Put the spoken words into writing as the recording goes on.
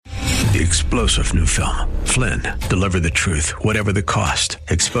the explosive new film, Flynn, Deliver the Truth, Whatever the Cost,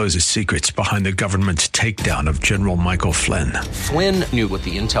 exposes secrets behind the government's takedown of General Michael Flynn. Flynn knew what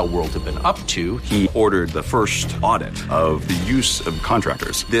the intel world had been up to. He ordered the first audit of the use of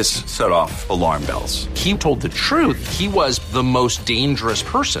contractors. This set off alarm bells. He told the truth. He was the most dangerous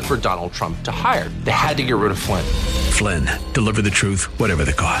person for Donald Trump to hire. They had to get rid of Flynn. Flynn, Deliver the Truth, Whatever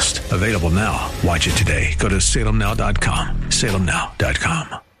the Cost. Available now. Watch it today. Go to salemnow.com.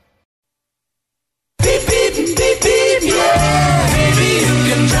 salemnow.com. Beep, beep, beep, beep, yeah. Baby, you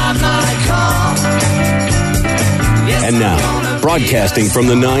can drive my car. Yes, and now, broadcasting from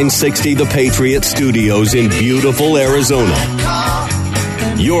the 960 The Patriot Studios in beautiful Arizona,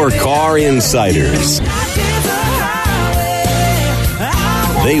 your car insiders.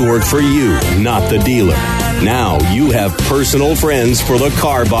 They work for you, not the dealer. Now you have personal friends for the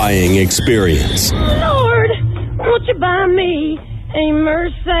car buying experience. Lord, won't you buy me a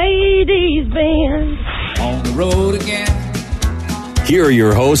Mercedes-Benz? On the road again. Here are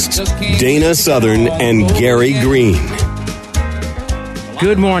your hosts, Dana Southern and Gary Green.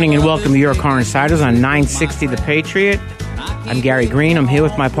 Good morning and welcome to Your Car Insiders on 960 The Patriot. I'm Gary Green. I'm here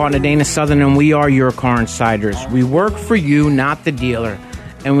with my partner Dana Southern, and we are Your Car Insiders. We work for you, not the dealer,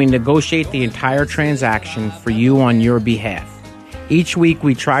 and we negotiate the entire transaction for you on your behalf. Each week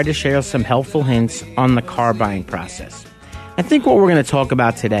we try to share some helpful hints on the car buying process. I think what we're going to talk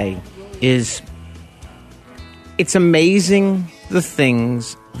about today is it's amazing the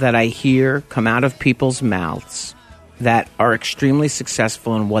things that I hear come out of people's mouths that are extremely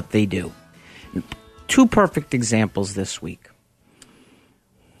successful in what they do. Two perfect examples this week.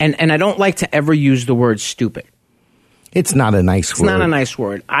 And I don't like to ever use the word stupid. It's not a nice word. It's not a nice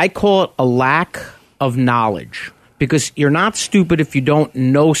word. I call it a lack of knowledge, because you're not stupid if you don't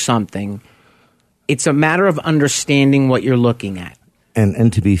know something. It's a matter of understanding what you're looking at.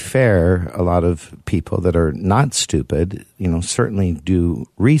 And to be fair, a lot of people that are not stupid, certainly do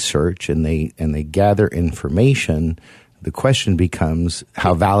research and they gather information. The question becomes,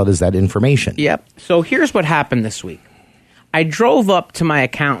 how valid is that information? Yep. So here's what happened this week. I drove up to my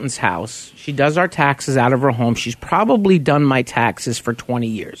accountant's house. She does our taxes out of her home. She's probably done my taxes for 20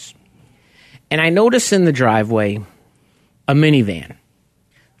 years. And I noticed in the driveway a minivan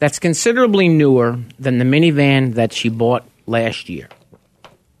that's considerably newer than the minivan that she bought last year.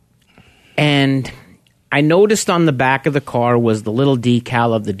 And I noticed on the back of the car was the little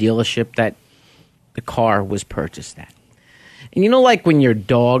decal of the dealership that the car was purchased at. And like when your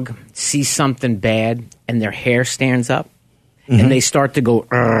dog sees something bad and their hair stands up and they start to go,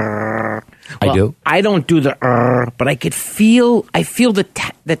 well, I do. I don't do the, but I feel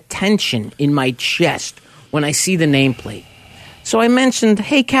the tension in my chest when I see the nameplate. So I mentioned,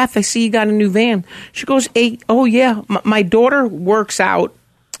 hey, Kath, I see you got a new van. She goes, hey, oh, yeah, my daughter works out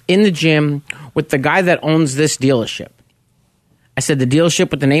in the gym with the guy that owns this dealership. I said, the dealership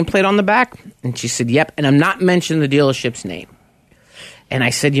with the nameplate on the back? And she said, yep, and I'm not mentioning the dealership's name. And I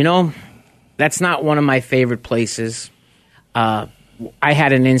said, that's not one of my favorite places. I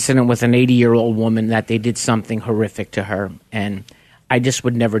had an incident with an 80-year-old woman that they did something horrific to her, and I just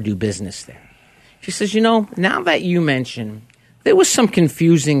would never do business there. She says, now that you mention, there was some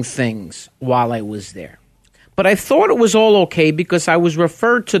confusing things while I was there. But I thought it was all okay because I was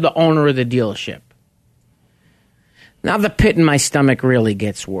referred to the owner of the dealership. Now the pit in my stomach really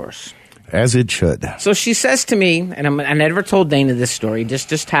gets worse. As it should. So she says to me, and I never told Dana this story, this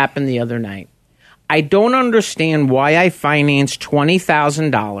just happened the other night. I don't understand why I financed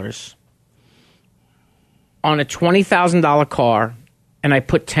 $20,000 on a $20,000 car and I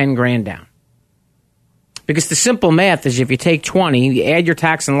put $10,000 down. Because the simple math is if you take 20, you add your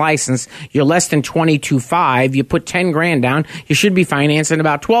tax and license, you're less than 22.5, you put $10,000 down, you should be financing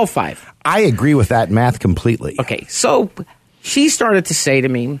about 12.5. I agree with that math completely. Okay, so she started to say to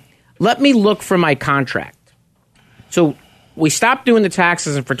me, let me look for my contract. So we stopped doing the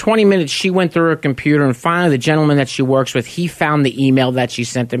taxes, and for 20 minutes she went through her computer, and finally the gentleman that she works with, he found the email that she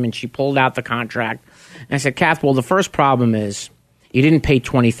sent him, and she pulled out the contract. And I said, Kath, well, the first problem is you didn't pay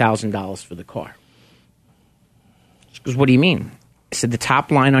 $20,000 for the car. She goes, what do you mean? I said, the top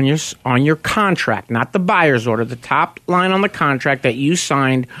line on your contract, not the buyer's order, the top line on the contract that you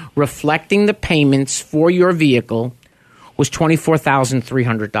signed reflecting the payments for your vehicle was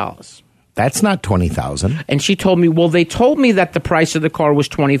 $24,300. That's not $20,000. And she told me, well, they told me that the price of the car was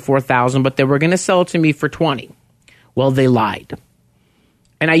 $24,000, but they were going to sell it to me for $20,000. Well, they lied.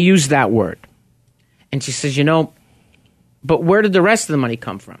 And I used that word. And she says, but where did the rest of the money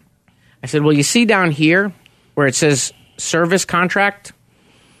come from? I said, well, you see down here where it says service contract,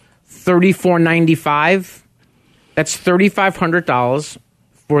 $34.95. That's $3,500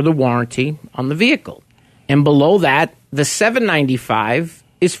 for the warranty on the vehicle. And below that, the $795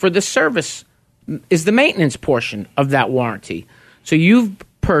 is for the service, is the maintenance portion of that warranty. So you've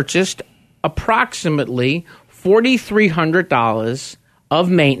purchased approximately $4,300 of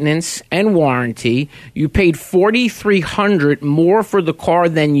maintenance and warranty. You paid $4,300 more for the car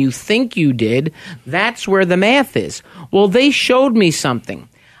than you think you did. That's where the math is. Well, they showed me something.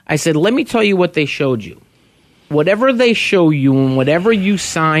 I said, let me tell you what they showed you. Whatever they show you and whatever you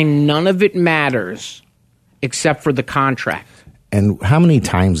sign, none of it matters except for the contract. And how many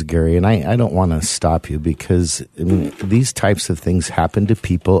times, Gary, and I don't want to stop you because these types of things happen to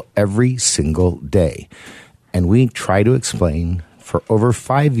people every single day. And we try to explain for over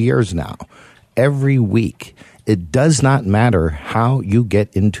 5 years now, every week, it does not matter how you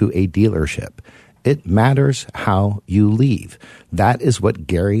get into a dealership. It matters how you leave. That is what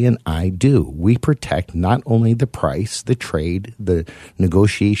Gary and I do. We protect not only the price, the trade, the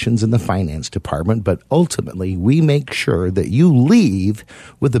negotiations in the finance department, but ultimately we make sure that you leave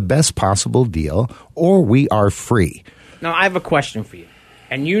with the best possible deal or we are free. Now, I have a question for you.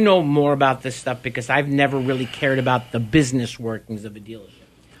 And you know more about this stuff because I've never really cared about the business workings of a dealership.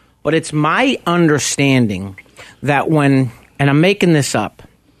 But it's my understanding that when, and I'm making this up,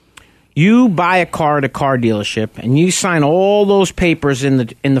 you buy a car at a car dealership and you sign all those papers in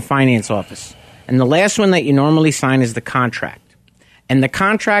the finance office. And the last one that you normally sign is the contract. And the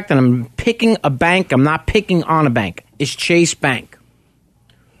contract, and I'm picking a bank, I'm not picking on a bank, is Chase Bank.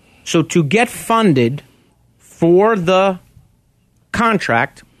 So to get funded for the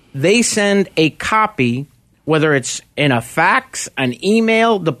contract, they send a copy, whether it's in a fax, an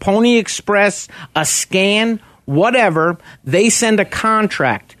email, the Pony Express, a scan, whatever, they send a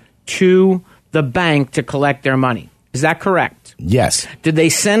contract to the bank to collect their money. Is that correct? Yes. Did they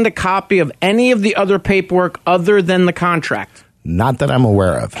send a copy of any of the other paperwork other than the contract? Not that I'm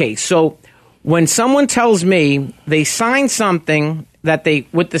aware of. Okay, so when someone tells me they signed something that they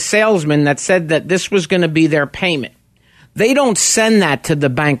with the salesman that said that this was going to be their payment, they don't send that to the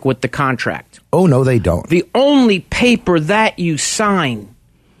bank with the contract. Oh, no, they don't. The only paper that you sign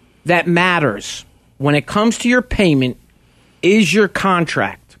that matters when it comes to your payment is your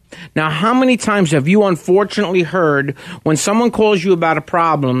contract. Now, how many times have you unfortunately heard when someone calls you about a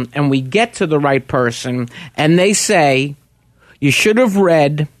problem and we get to the right person and they say, you should have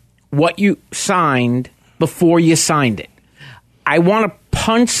read what you signed before you signed it? I want to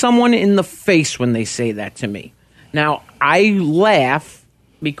punch someone in the face when they say that to me. Now, I laugh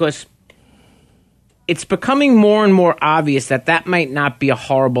because it's becoming more and more obvious that that might not be a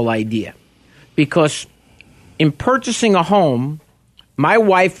horrible idea. Because in purchasing a home, my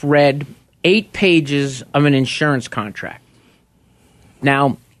wife read 8 pages of an insurance contract.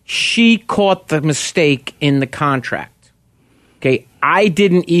 Now, she caught the mistake in the contract. Okay, I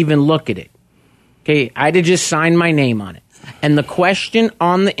didn't even look at it. Okay, I did just sign my name on it. And the question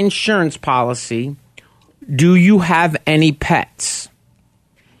on the insurance policy, do you have any pets?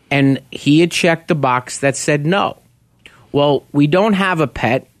 And he had checked the box that said no. Well, we don't have a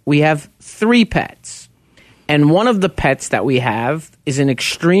pet. We have 3 pets. And one of the pets that we have is an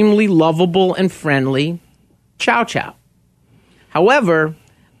extremely lovable and friendly Chow Chow. However,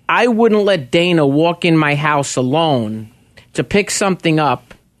 I wouldn't let Dana walk in my house alone to pick something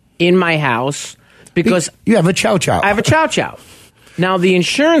up in my house because you have a Chow Chow. I have a Chow Chow. Now, the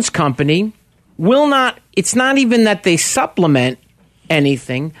insurance company will not, it's not even that they supplement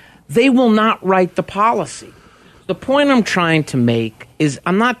anything, they will not write the policy. The point I'm trying to make is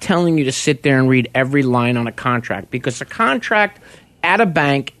I'm not telling you to sit there and read every line on a contract because a contract at a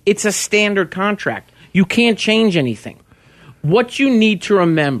bank, it's a standard contract. You can't change anything. What you need to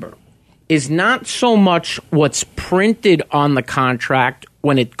remember is not so much what's printed on the contract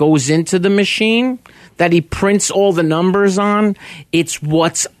when it goes into the machine that he prints all the numbers on. It's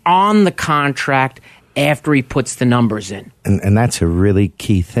what's on the contract after he puts the numbers in. And that's a really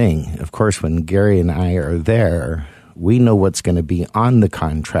key thing. Of course, when Gary and I are there, we know what's going to be on the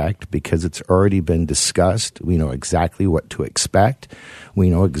contract because it's already been discussed. We know exactly what to expect. We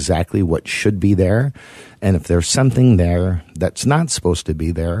know exactly what should be there. And if there's something there that's not supposed to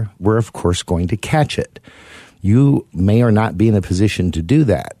be there, we're, of course, going to catch it. You may or not be in a position to do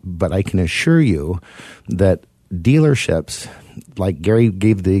that, but I can assure you that dealerships, like Gary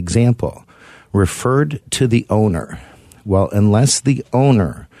gave the example, referred to the owner. Well, unless the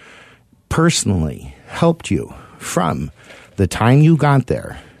owner personally helped you from the time you got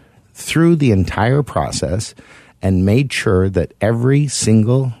there through the entire process and made sure that every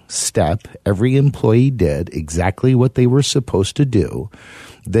single step, every employee did exactly what they were supposed to do,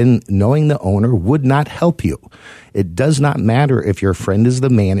 then knowing the owner would not help you. It does not matter if your friend is the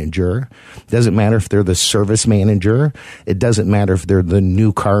manager. It doesn't matter if they're the service manager. It doesn't matter if they're the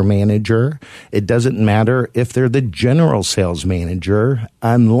new car manager. It doesn't matter if they're the general sales manager,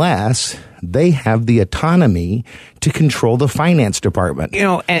 unless they have the autonomy to control the finance department. You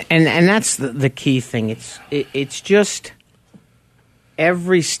know, and that's the key thing. It's just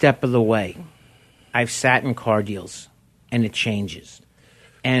every step of the way. I've sat in car deals, and it changes.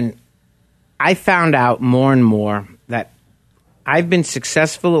 And I found out more and more that I've been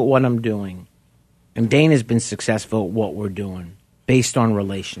successful at what I'm doing, and Dana's been successful at what we're doing based on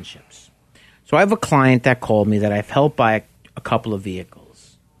relationships. So I have a client that called me that I've helped buy a couple of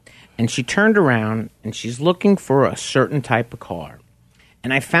vehicles, and she turned around, and she's looking for a certain type of car,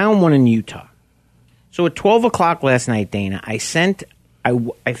 and I found one in Utah. So at 12 o'clock last night, Dana, I found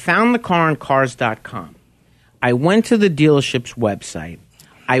the car on Cars.com. I went to the dealership's website.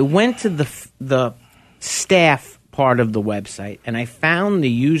 I went to the staff part of the website, and I found the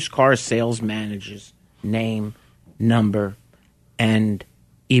used car sales manager's name, number, and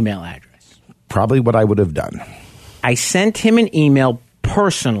email address. Probably what I would have done. I sent him an email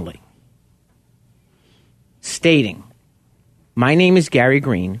personally stating, my name is Gary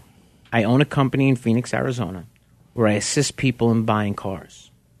Green. I own a company in Phoenix, Arizona, where I assist people in buying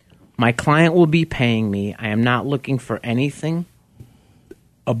cars. My client will be paying me. I am not looking for anything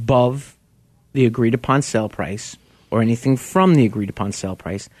above the agreed upon sale price or anything from the agreed upon sale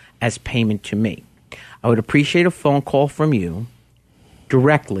price as payment to me. I would appreciate a phone call from you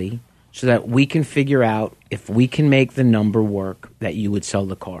directly so that we can figure out if we can make the number work that you would sell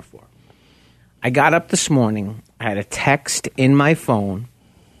the car for. I got up this morning. I had a text in my phone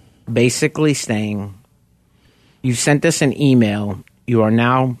basically saying, you sent us an email. You are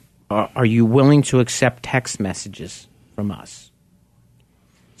now, are you willing to accept text messages from us?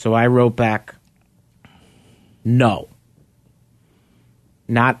 So I wrote back, no.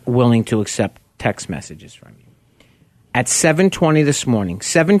 Not willing to accept text messages from you. At 7:20 this morning,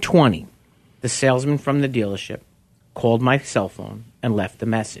 7:20, the salesman from the dealership called my cell phone and left a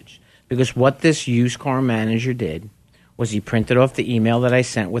message. Because what this used car manager did was he printed off the email that I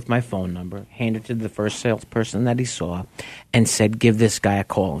sent with my phone number, handed it to the first salesperson that he saw, and said, give this guy a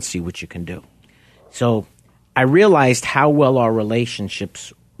call and see what you can do. So I realized how well our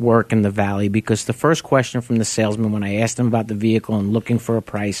relationships work in the Valley, because the first question from the salesman when I asked him about the vehicle and looking for a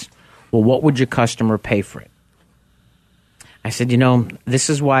price, well, what would your customer pay for it? I said, this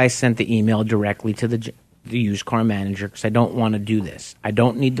is why I sent the email directly to the used car manager, because I don't want to do this. I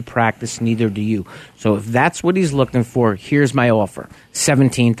don't need the practice, neither do you. So if that's what he's looking for, here's my offer,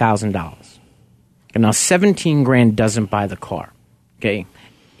 $17,000. And now $17,000 doesn't buy the car. Okay,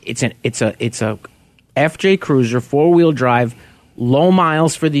 it's a FJ Cruiser, 4-wheel drive, low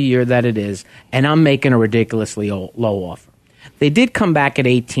miles for the year that it is, and I'm making a ridiculously low offer. They did come back at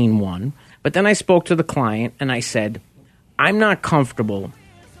 $18,100, but then I spoke to the client and I said, I'm not comfortable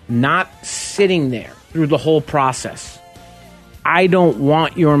not sitting there through the whole process. I don't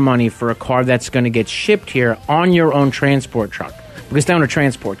want your money for a car that's going to get shipped here on your own transport truck, because they own a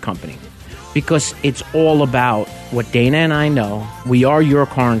transport company. Because it's all about what Dana and I know. We are your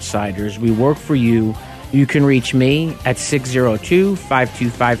car insiders. We work for you. You can reach me at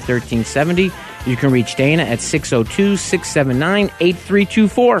 602-525-1370. You can reach Dana at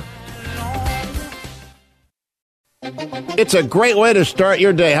 602-679-8324. It's a great way to start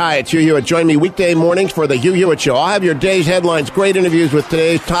your day. Hi, it's Hugh Hewitt. Join me weekday mornings for the Hugh Hewitt Show. I'll have your day's headlines, great interviews with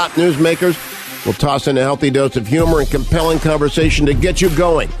today's top newsmakers. We'll toss in a healthy dose of humor and compelling conversation to get you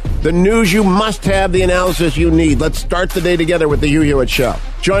going. The news you must have, the analysis you need. Let's start the day together with the Hugh Hewitt Show.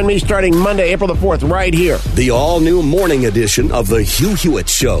 Join me starting Monday, April the 4th, right here. The all-new morning edition of the Hugh Hewitt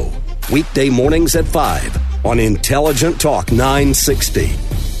Show. Weekday mornings at 5 on Intelligent Talk 960.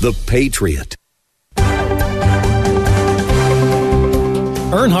 The Patriot.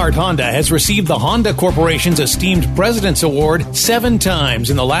 Earnhardt Honda has received the Honda Corporation's esteemed President's Award 7 times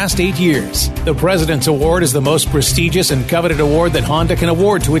in the last 8 years. The President's Award is the most prestigious and coveted award that Honda can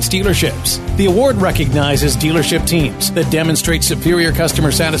award to its dealerships. The award recognizes dealership teams that demonstrate superior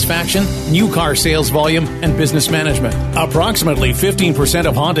customer satisfaction, new car sales volume, and business management. Approximately 15%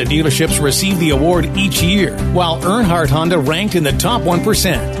 of Honda dealerships receive the award each year, while Earnhardt Honda ranked in the top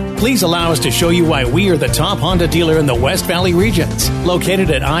 1%. Please allow us to show you why we are the top Honda dealer in the West Valley regions, located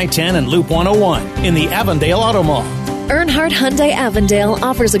at I-10 and Loop 101 in the Avondale Auto Mall. Earnhardt Hyundai Avondale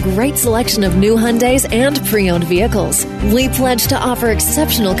offers a great selection of new Hyundais and pre-owned vehicles. We pledge to offer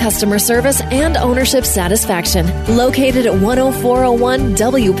exceptional customer service and ownership satisfaction. Located at 10401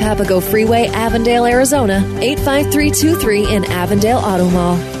 W Papago Freeway, Avondale, Arizona, 85323 in Avondale Auto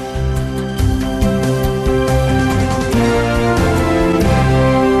Mall.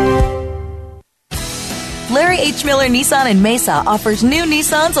 Larry H. Miller Nissan in Mesa offers new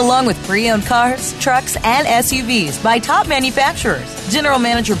Nissans along with pre-owned cars, trucks, and SUVs by top manufacturers. General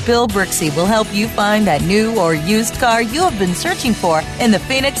Manager Bill Brixey will help you find that new or used car you have been searching for in the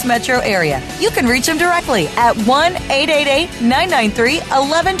Phoenix metro area. You can reach him directly at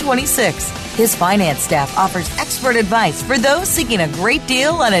 1-888-993-1126. His finance staff offers expert advice for those seeking a great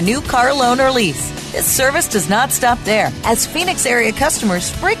deal on a new car loan or lease. This service does not stop there, as Phoenix area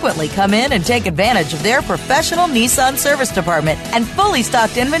customers frequently come in and take advantage of their professional Nissan service department and fully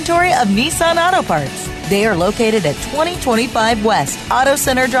stocked inventory of Nissan auto parts. They are located at 2025 West Auto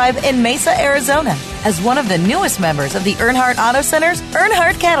Center Drive in Mesa, Arizona. As one of the newest members of the Earnhardt Auto Centers,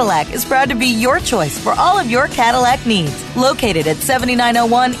 Earnhardt Cadillac is proud to be your choice for all of your Cadillac needs. Located at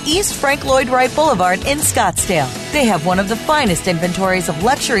 7901 East Frank Lloyd Wright Boulevard in Scottsdale. They have one of the finest inventories of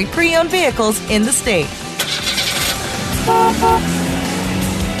luxury pre-owned vehicles in the state.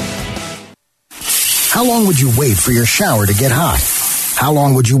 How long would you wait for your shower to get hot? How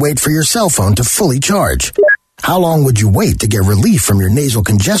long would you wait for your cell phone to fully charge? How long would you wait to get relief from your nasal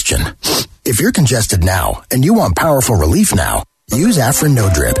congestion? If you're congested now and you want powerful relief now, use Afrin No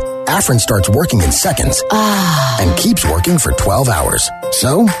Drip. Afrin starts working in seconds and keeps working for 12 hours.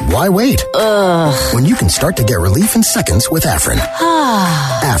 So, why wait? When you can start to get relief in seconds with Afrin.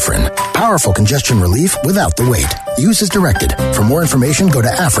 Afrin, powerful congestion relief without the wait. Use as directed. For more information, go to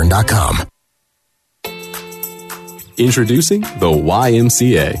Afrin.com. Introducing the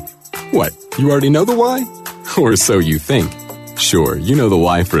YMCA. What, you already know the why? Or so you think. Sure, you know the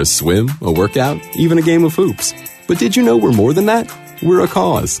why for a swim, a workout, even a game of hoops. But did you know we're more than that? We're a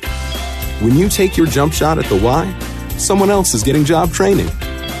cause. When you take your jump shot at the Y, someone else is getting job training.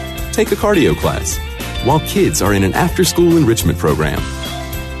 Take a cardio class, while kids are in an after-school enrichment program.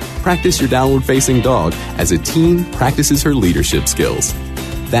 Practice your downward-facing dog as a teen practices her leadership skills.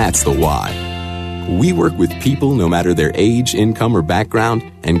 That's the why. We work with people no matter their age, income, or background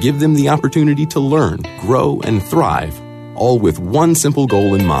and give them the opportunity to learn, grow, and thrive, all with one simple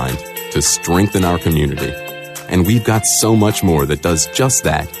goal in mind, to strengthen our community. And we've got so much more that does just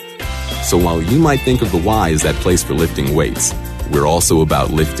that. So while you might think of the Y as that place for lifting weights, we're also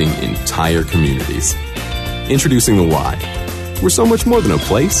about lifting entire communities. Introducing the Y. We're so much more than a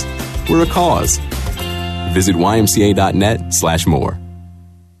place. We're a cause. Visit ymca.net/more.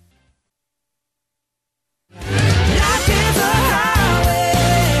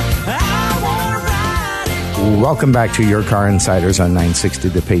 Welcome back to Your Car Insiders on 960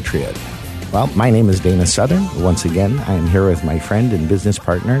 The Patriot. Well, my name is Dana Southern. Once again, I am here with my friend and business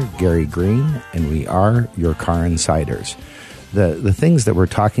partner, Gary Green, and we are Your Car Insiders. The things that we're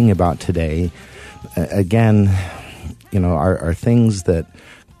talking about today, again, are things that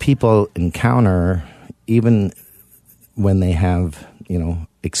people encounter even when they have,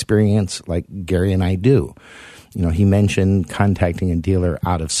 experience like Gary and I do. He mentioned contacting a dealer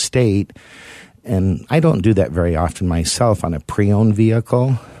out of state. And I don't do that very often myself on a pre-owned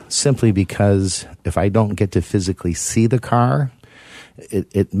vehicle, simply because if I don't get to physically see the car,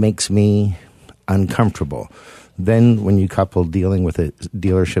 it makes me uncomfortable. Then when you couple dealing with a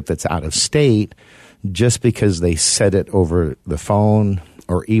dealership that's out of state, just because they said it over the phone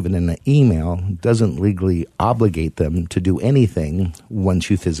or even in an email doesn't legally obligate them to do anything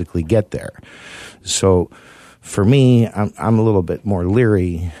once you physically get there. So for me, I'm a little bit more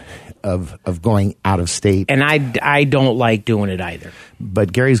leery of going out of state. And I don't like doing it either.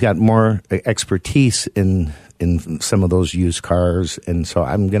 But Gary's got more expertise in some of those used cars, and so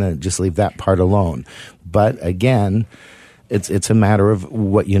I'm going to just leave that part alone. But again, it's a matter of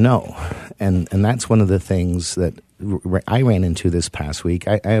what you know. And that's one of the things that I ran into this past week.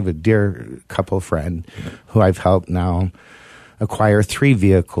 I have a dear couple friend who I've helped now acquire 3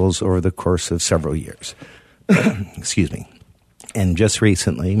 vehicles over the course of several years. Excuse me. And just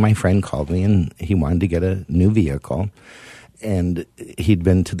recently, my friend called me, and he wanted to get a new vehicle. And he'd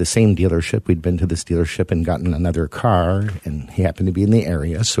been to the same dealership. We'd been to this dealership and gotten another car, and he happened to be in the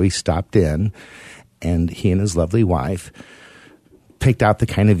area, so he stopped in. And he and his lovely wife picked out the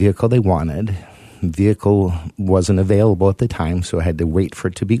kind of vehicle they wanted. The vehicle wasn't available at the time, so I had to wait for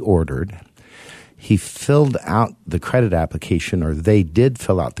it to be ordered. He filled out the credit application, or they did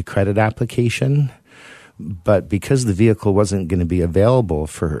fill out the credit application. But because the vehicle wasn't going to be available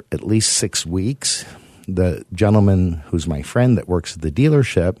for at least 6 weeks, the gentleman who's my friend that works at the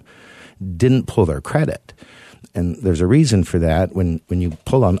dealership didn't pull their credit. And there's a reason for that. When you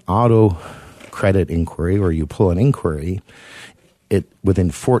pull an auto credit inquiry or you pull an inquiry,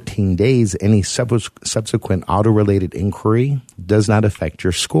 within 14 days, any subsequent auto-related inquiry does not affect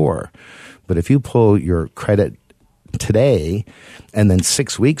your score. But if you pull your credit today and then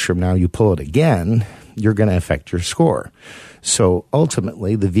 6 weeks from now you pull it again, you're going to affect your score. So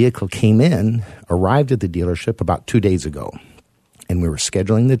ultimately, the vehicle arrived at the dealership about 2 days ago, and we were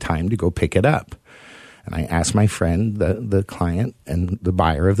scheduling the time to go pick it up. And I asked my friend, the client and the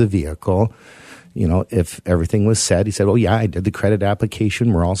buyer of the vehicle, if everything was set. He said, "Oh, yeah, I did the credit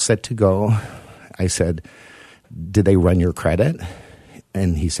application. We're all set to go." I said, "Did they run your credit?"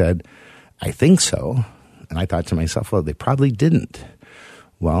 And he said, "I think so." And I thought to myself, well, they probably didn't.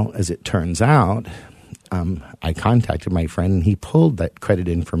 Well, as it turns out, I contacted my friend, and he pulled that credit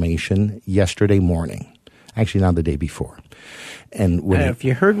information yesterday morning. Actually, not the day before. And if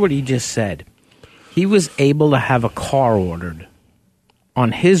you heard what he just said, he was able to have a car ordered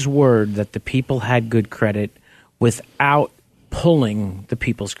on his word that the people had good credit without pulling the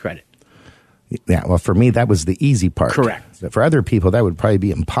people's credit. Yeah, well, for me, that was the easy part. Correct. For other people, that would probably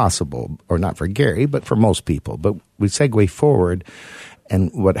be impossible, or not for Gary, but for most people. But we segue forward,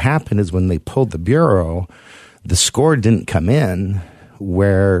 and what happened is when they pulled the bureau, the score didn't come in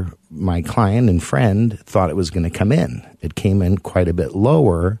where my client and friend thought it was going to come in. It came in quite a bit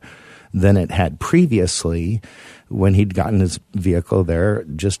lower than it had previously when he'd gotten his vehicle there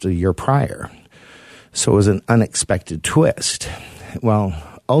just a year prior. So it was an unexpected twist. Well,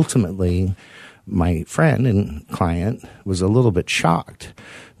 ultimately, my friend and client was a little bit shocked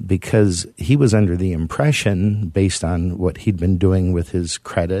because he was under the impression, based on what he'd been doing with his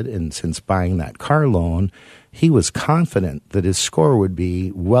credit and since buying that car loan, he was confident that his score would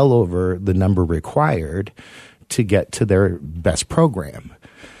be well over the number required to get to their best program.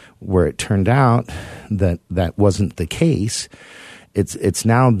 Where it turned out that that wasn't the case. It's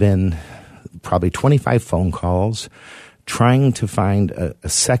now been probably 25 phone calls trying to find a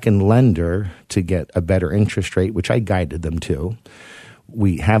second lender to get a better interest rate, which I guided them to.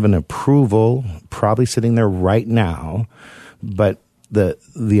 We have an approval probably sitting there right now, but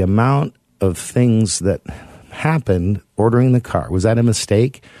the amount of things that happened ordering the car, was that a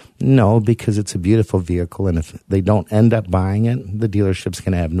mistake? No, because it's a beautiful vehicle, and if they don't end up buying it, the dealership's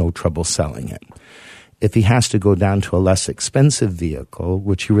going to have no trouble selling it. If he has to go down to a less expensive vehicle,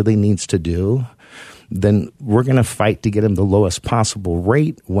 which he really needs to do, then we're going to fight to get him the lowest possible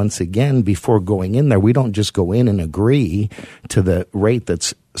rate once again before going in there. We don't just go in and agree to the rate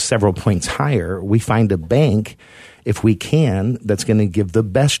that's several points higher. We find a bank, if we can, that's going to give the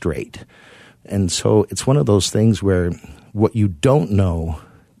best rate. And so it's one of those things where what you don't know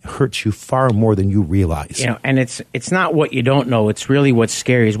hurts you far more than you realize. And it's not what you don't know. It's really what's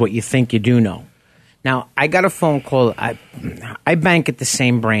scary is what you think you do know. Now, I got a phone call. I bank at the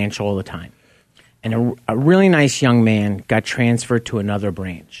same branch all the time. And a really nice young man got transferred to another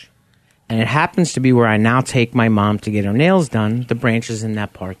branch. And it happens to be where I now take my mom to get her nails done. The branch is in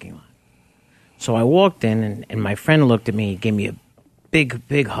that parking lot. So I walked in, and my friend looked at me, gave me a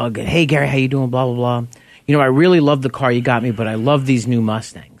big hug. And, "Hey, Gary, how you doing? Blah, blah, blah. I really love the car you got me, but I love these new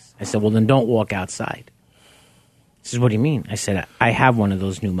Mustangs." I said, "Well, then don't walk outside." He says, "What do you mean?" I said, "I have one of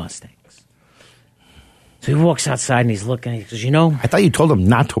those new Mustangs." So he walks outside and he's looking. He goes, I thought you told him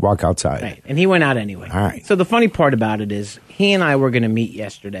not to walk outside. Right. And he went out anyway. All right. So the funny part about it is he and I were going to meet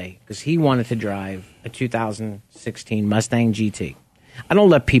yesterday because he wanted to drive a 2016 Mustang GT. I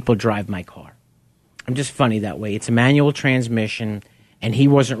don't let people drive my car. I'm just funny that way. It's a manual transmission, and he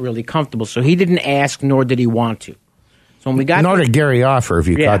wasn't really comfortable. So he didn't ask, nor did he want to. So when we got nor did Gary offer, if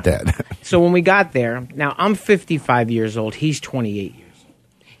you caught that. So when we got there, now I'm 55 years old. He's 28 years old.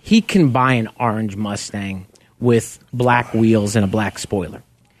 He can buy an orange Mustang with black wheels and a black spoiler.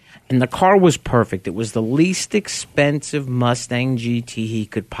 And the car was perfect. It was the least expensive Mustang GT he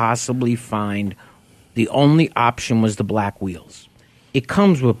could possibly find. The only option was the black wheels. It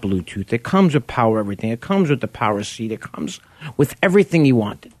comes with Bluetooth. It comes with power everything. It comes with the power seat. It comes with everything he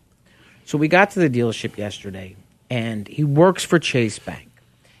wanted. So we got to the dealership yesterday, and he works for Chase Bank.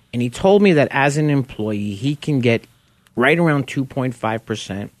 And he told me that as an employee, he can get right around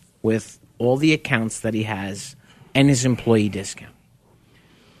 2.5% with all the accounts that he has and his employee discount.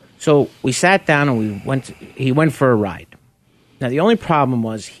 So we sat down and he went for a ride. Now, the only problem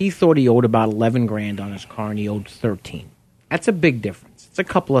was he thought he owed about $11,000 on his car, and he owed $13,000. That's a big difference. It's a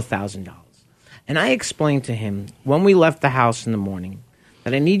couple of $1,000. And I explained to him when we left the house in the morning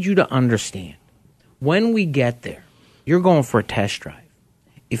that I need you to understand, when we get there, you're going for a test drive.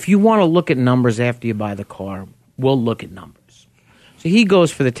 if you want to look at numbers after you buy the car, we'll look at numbers. So he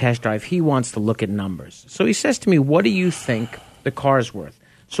goes for the test drive. He wants to look at numbers. So he says to me, what do you think the car's worth?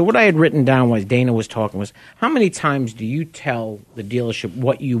 So what I had written down while Dana was talking was, how many times do you tell the dealership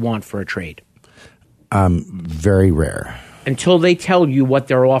what you want for a trade? Very rare. Until they tell you what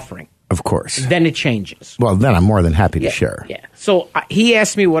they're offering. Of course. Then it changes. Well, then I'm more than happy to share. Yeah. So he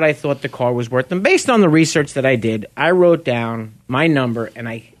asked me what I thought the car was worth. And based on the research that I did, I wrote down my number and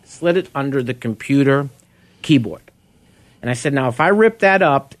I slid it under the computer keyboard. And I said, now, if I rip that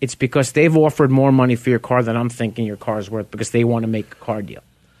up, it's because they've offered more money for your car than I'm thinking your car is worth because they want to make a car deal.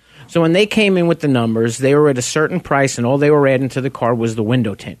 So when they came in with the numbers, they were at a certain price, and all they were adding to the car was the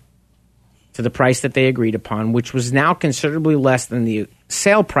window tint to the price that they agreed upon, which was now considerably less than the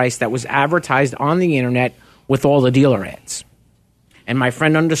sale price that was advertised on the internet with all the dealer ads. And my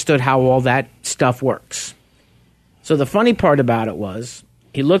friend understood how all that stuff works. So the funny part about it was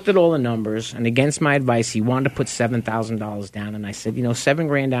he looked at all the numbers, and against my advice, he wanted to put $7,000 down. And I said,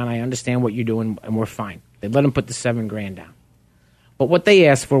 $7,000 down, I understand what you're doing, and we're fine. They let him put the $7,000 down. But what they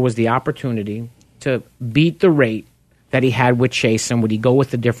asked for was the opportunity to beat the rate that he had with Chase, and would he go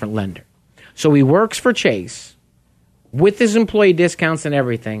with a different lender. So he works for Chase with his employee discounts and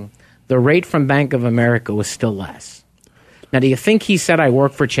everything. The rate from Bank of America was still less. Now, do you think he said, I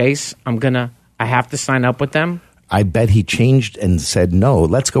work for Chase, I have to sign up with them? I bet he changed and said, no,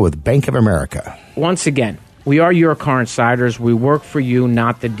 let's go with Bank of America. Once again, we are your car insiders. We work for you,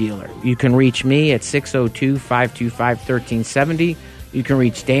 not the dealer. You can reach me at 602-525-1370. You can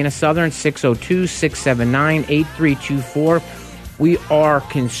reach Dana Southern, 602-679-8324. We are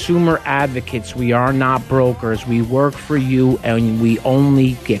consumer advocates. We are not brokers. We work for you, and we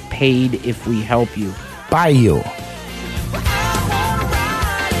only get paid if we help you. By you.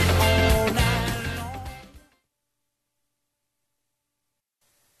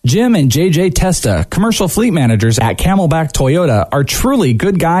 Jim and JJ Testa, commercial fleet managers at Camelback Toyota, are truly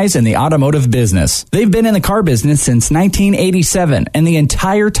good guys in the automotive business. They've been in the car business since 1987 and the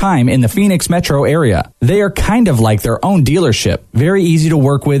entire time in the Phoenix metro area. They are kind of like their own dealership, very easy to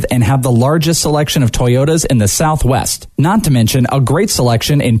work with, and have the largest selection of Toyotas in the Southwest. Not to mention a great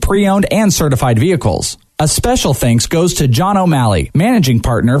selection in pre-owned and certified vehicles. A special thanks goes to John O'Malley, managing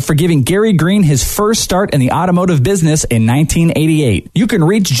partner, for giving Gary Green his first start in the automotive business in 1988. You can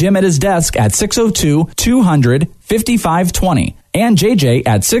reach Jim at his desk at 602-200-5520 and JJ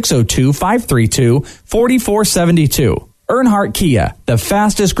at 602-532-4472. Earnhardt Kia, the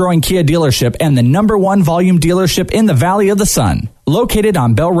fastest growing Kia dealership and the #1 volume dealership in the Valley of the Sun. Located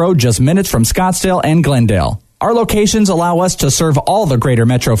on Bell Road just minutes from Scottsdale and Glendale. Our locations allow us to serve all the greater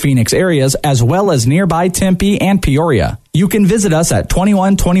Metro Phoenix areas as well as nearby Tempe and Peoria. You can visit us at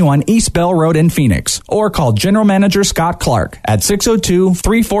 2121 East Bell Road in Phoenix or call General Manager Scott Clark at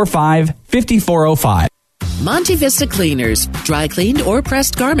 602-345-5405. Monte Vista Cleaners. Dry cleaned or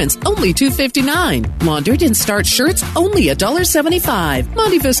pressed garments, only $2.59. Laundered and starched shirts, only $1.75.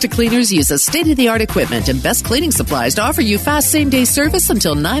 Monte Vista Cleaners uses state-of-the-art equipment and best cleaning supplies to offer you fast same-day service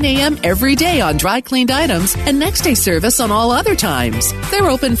until 9 a.m. every day on dry cleaned items and next-day service on all other times.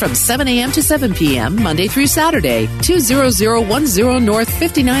 They're open from 7 a.m. to 7 p.m. Monday through Saturday. 20010 North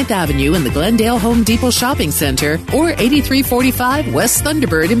 59th Avenue in the Glendale Home Depot Shopping Center or 8345 West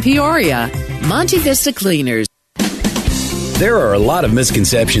Thunderbird in Peoria. Monte Vista Cleaners. There are a lot of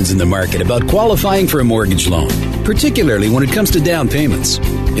misconceptions in the market about qualifying for a mortgage loan, particularly when it comes to down payments.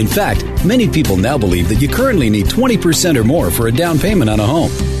 In fact, many people now believe that you currently need 20% or more for a down payment on a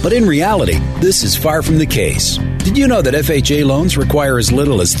home. But in reality, this is far from the case. Did you know that FHA loans require as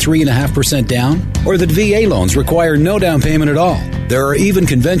little as 3.5% down? Or that VA loans require no down payment at all? There are even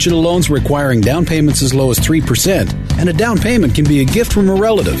conventional loans requiring down payments as low as 3%, and a down payment can be a gift from a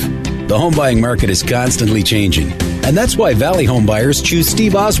relative. The home buying market is constantly changing, and that's why Valley home buyers choose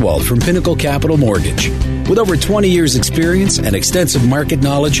Steve Oswald from Pinnacle Capital Mortgage. With over 20 years' experience and extensive market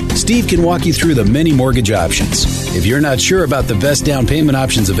knowledge, Steve can walk you through the many mortgage options. If you're not sure about the best down payment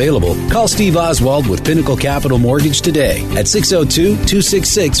options available, call Steve Oswald with Pinnacle Capital Mortgage today at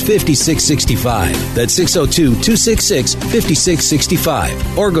 602-266-5665. That's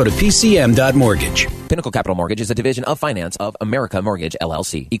 602-266-5665. Or go to pcm.mortgage. Pinnacle Capital Mortgage is a division of finance of America Mortgage,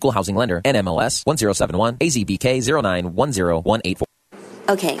 LLC. Equal housing lender, NMLS 1071, AZBK 0910184.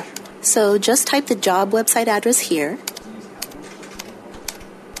 Okay, so just type the job website address here.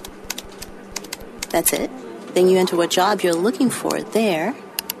 That's it. Then you enter what job you're looking for there.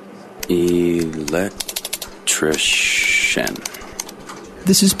 Electrician.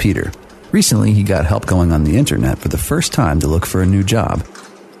 This is Peter. Recently, he got help going on the internet for the first time to look for a new job.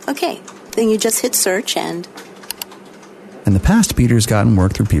 Okay, then you just hit search and In the past, Peter's gotten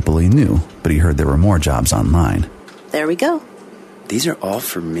work through people he knew, but he heard there were more jobs online. There we go. These are all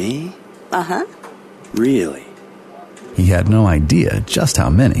for me? Uh-huh. Really? He had no idea just how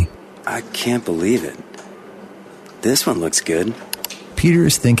many. I can't believe it. This one looks good. Peter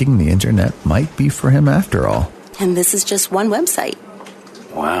is thinking the internet might be for him after all. And this is just one website.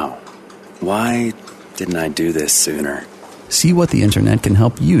 Wow. Why didn't I do this sooner? See what the internet can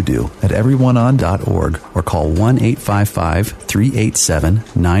help you do at everyoneon.org or call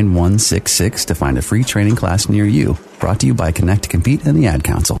 1-855-387-9166 to find a free training class near you. Brought to you by Connect to Compete and the Ad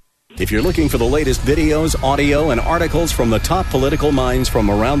Council. If you're looking for the latest videos, audio, and articles from the top political minds from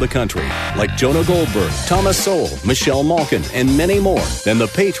around the country, like Jonah Goldberg, Thomas Sowell, Michelle Malkin, and many more, then The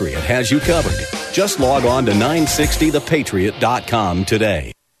Patriot has you covered. Just log on to 960thepatriot.com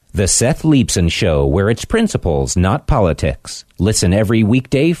today. The Seth Leibson Show, where it's principles, not politics. Listen every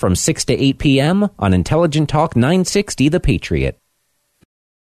weekday from 6 to 8 p.m. on Intelligent Talk 960 The Patriot.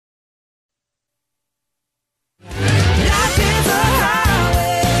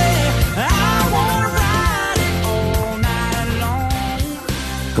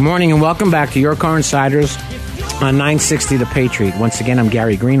 Good morning and welcome back to Your Car Insiders on 960 The Patriot. Once again, I'm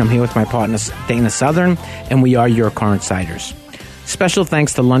Gary Green. I'm here with my partner, Dana Southern, and we are Your Car Insiders. Special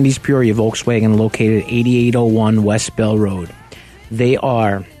thanks to Lundy's Peoria Volkswagen, located at 8801 West Bell Road. They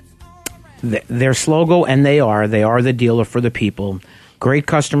are their slogan, and they are the dealer for the people. Great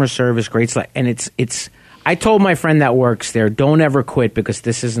customer service, great and it's. I told my friend that works there, don't ever quit because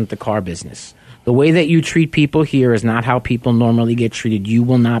this isn't the car business. The way that you treat people here is not how people normally get treated. You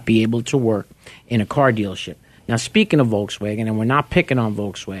will not be able to work in a car dealership. Now, speaking of Volkswagen, and we're not picking on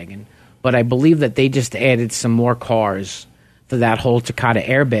Volkswagen, but I believe that they just added some more cars to that whole Takata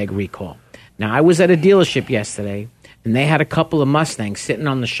airbag recall. Now, I was at a dealership yesterday, and they had a couple of Mustangs sitting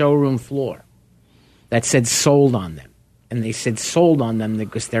on the showroom floor that said sold on them. And they said sold on them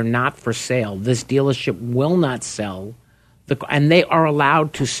because they're not for sale. This dealership will not sell, and they are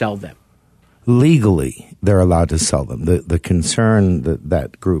allowed to sell them. Legally, they're allowed to sell them. The concern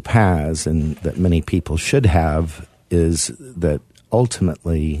that group has, and that many people should have, is that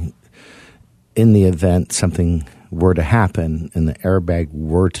ultimately, in the event something were to happen and the airbag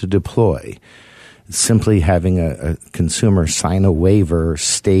were to deploy, simply having a consumer sign a waiver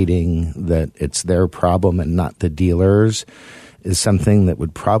stating that it's their problem and not the dealer's is something that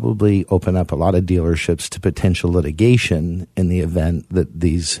would probably open up a lot of dealerships to potential litigation in the event that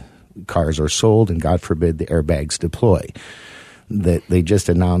these cars are sold and, God forbid, the airbags deploy. That they just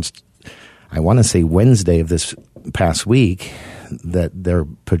announced, I want to say Wednesday of this past week, that they're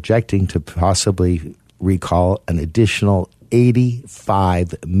projecting to possibly recall an additional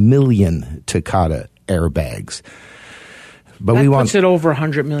 85 million Takata airbags. But that puts it over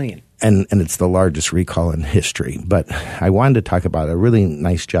 100 million. And it's the largest recall in history. But I wanted to talk about a really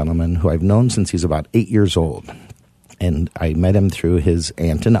nice gentleman who I've known since he's about 8 years old. And I met him through his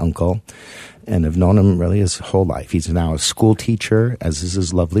aunt and uncle, and have known him really his whole life. He's now a school teacher, as is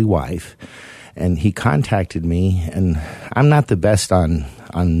his lovely wife. And he contacted me, and I'm not the best on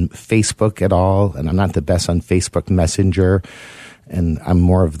Facebook at all, and I'm not the best on Facebook Messenger, and I'm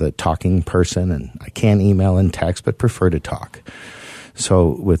more of the talking person, and I can email and text, but prefer to talk.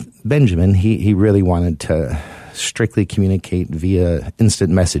 So with Benjamin, he really wanted to strictly communicate via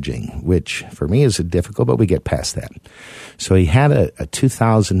instant messaging, which for me is difficult, but we get past that. So he had a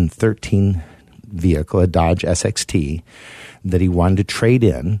 2013 vehicle, a Dodge SXT, that he wanted to trade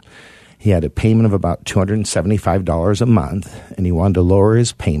in. He had a payment of about $275 a month, and he wanted to lower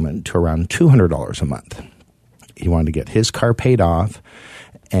his payment to around $200 a month. He wanted to get his car paid off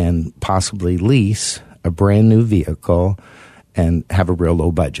and possibly lease a brand new vehicle and have a real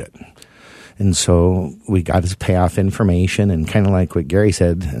low budget. And so we got his payoff information, and kind of like what Gary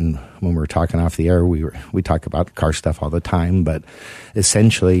said, and when we were talking off the air, we talk about car stuff all the time, but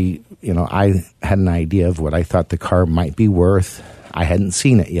essentially, I had an idea of what I thought the car might be worth. I hadn't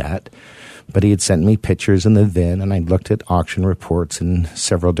seen it yet, but he had sent me pictures in the VIN, and I looked at auction reports and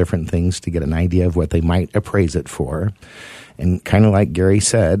several different things to get an idea of what they might appraise it for. And kind of like Gary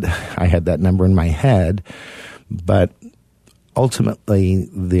said, I had that number in my head, but ultimately,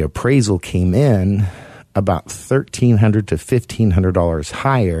 the appraisal came in about $1,300 to $1,500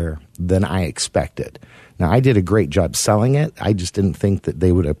 higher than I expected. Now, I did a great job selling it. I just didn't think that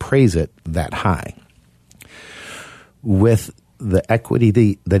they would appraise it that high. With the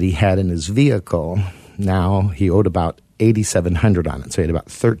equity that he had in his vehicle, now he owed about $8,700 on it. So he had about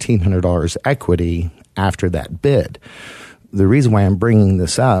 $1,300 equity after that bid. The reason why I'm bringing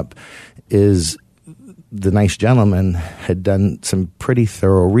this up is the nice gentleman had done some pretty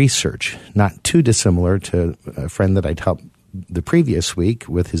thorough research, not too dissimilar to a friend that I'd helped the previous week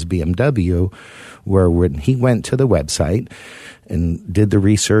with his BMW, where when he went to the website and did the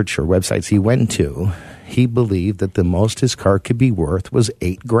research or websites he went to, he believed that the most his car could be worth was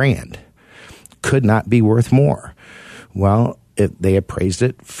 $8,000. Could not be worth more. Well, they appraised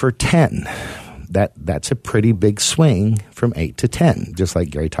it for 10. That's a pretty big swing from 8 to 10, just like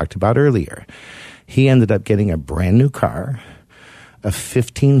Gary talked about earlier. He ended up getting a brand new car, a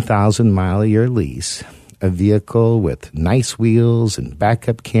 15,000-mile-a-year lease, a vehicle with nice wheels and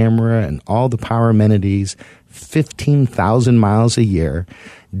backup camera and all the power amenities, 15,000 miles a year,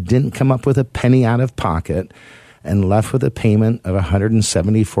 didn't come up with a penny out of pocket, and left with a payment of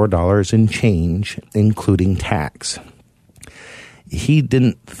 $174 and change, including tax. He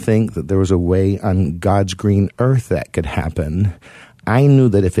didn't think that there was a way on God's green earth that could happen. I knew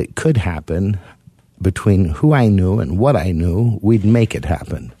that if it could happen, between who I knew and what I knew, we'd make it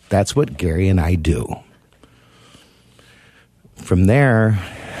happen. That's what Gary and I do. From there,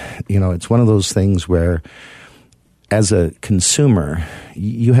 it's one of those things where as a consumer,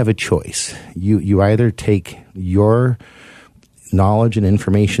 you have a choice. You either take your knowledge and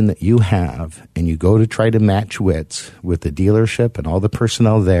information that you have and you go to try to match wits with the dealership and all the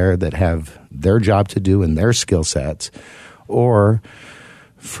personnel there that have their job to do and their skill sets, or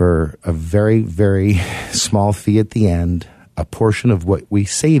for a very, very small fee at the end, a portion of what we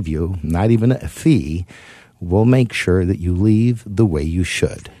save you, not even a fee, we'll make sure that you leave the way you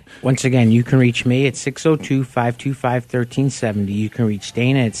should. Once again, you can reach me at 602-525-1370. You can reach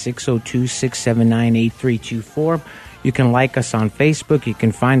Dana at 602-679-8324. You can like us on Facebook. You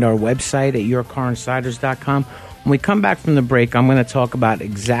can find our website at yourcarinsiders.com. When we come back from the break, I'm going to talk about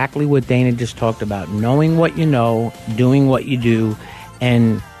exactly what Dana just talked about, knowing what you know, doing what you do,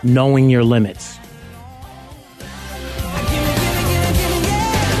 and knowing your limits.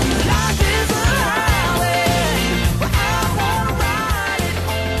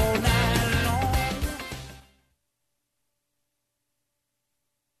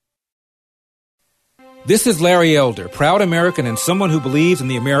 This is Larry Elder, proud American and someone who believes in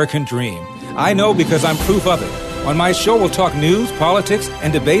the American dream. I know because I'm proof of it. On my show, we'll talk news, politics,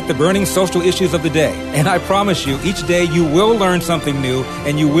 and debate the burning social issues of the day. And I promise you, each day you will learn something new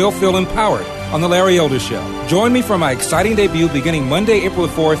and you will feel empowered on The Larry Elder Show. Join me for my exciting debut beginning Monday, April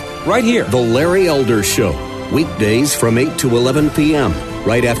 4th, right here. The Larry Elder Show, weekdays from 8 to 11 p.m.,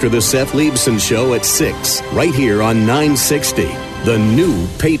 right after the Seth Leibson Show at 6, right here on 960, The New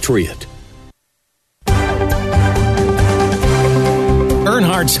Patriot.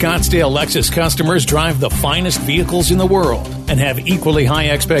 Earnhardt Scottsdale Lexus customers drive the finest vehicles in the world and have equally high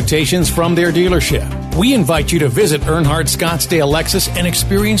expectations from their dealership. We invite you to visit Earnhardt Scottsdale Lexus and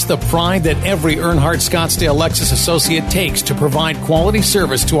experience the pride that every Earnhardt Scottsdale Lexus associate takes to provide quality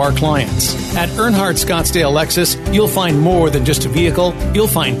service to our clients. At Earnhardt Scottsdale Lexus, you'll find more than just a vehicle. You'll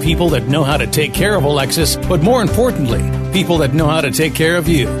find people that know how to take care of a Lexus, but more importantly, people that know how to take care of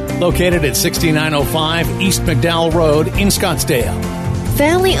you. Located at 6905 East McDowell Road in Scottsdale.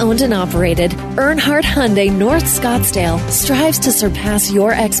 Family owned and operated, Earnhardt Hyundai North Scottsdale strives to surpass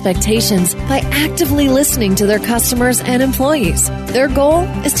your expectations by actively listening to their customers and employees. Their goal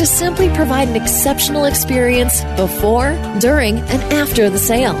is to simply provide an exceptional experience before, during, and after the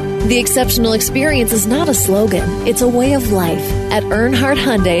sale. The exceptional experience is not a slogan, it's a way of life at Earnhardt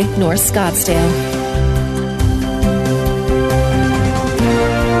Hyundai North Scottsdale.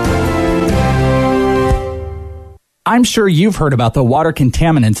 I'm sure you've heard about the water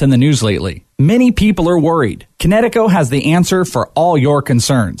contaminants in the news lately. Many people are worried. Kinetico has the answer for all your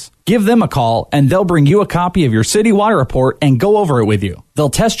concerns. Give them a call and they'll bring you a copy of your city water report and go over it with you.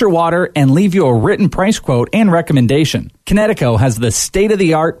 They'll test your water and leave you a written price quote and recommendation. Kinetico has the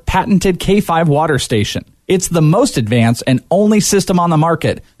state-of-the-art patented K5 water station. It's the most advanced and only system on the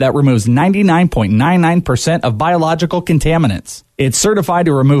market that removes 99.99% of biological contaminants. It's certified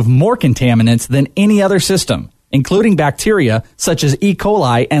to remove more contaminants than any other system, including bacteria such as E.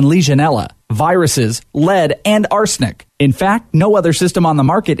 coli and Legionella, viruses, lead, and arsenic. In fact, no other system on the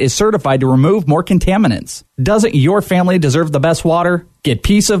market is certified to remove more contaminants. Doesn't your family deserve the best water? Get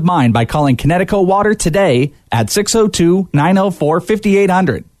peace of mind by calling Kinetico Water today at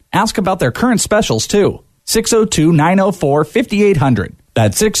 602-904-5800. Ask about their current specials, too. 602-904-5800.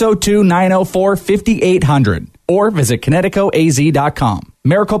 That's 602-904-5800. Or visit KineticoAZ.com.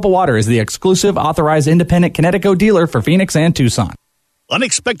 Maricopa Water is the exclusive authorized independent Kinetico dealer for Phoenix and Tucson.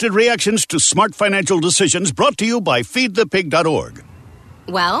 Unexpected reactions to smart financial decisions brought to you by feedthepig.org.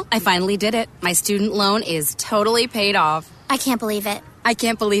 Well, I finally did it. My student loan is totally paid off. I can't believe it. I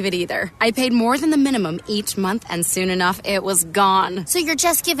can't believe it either. I paid more than the minimum each month, and soon enough, it was gone. So you're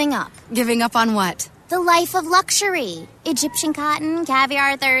just giving up? Giving up on what? The life of luxury. Egyptian cotton,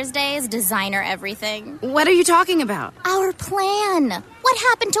 caviar Thursdays, designer everything. What are you talking about? Our plan. What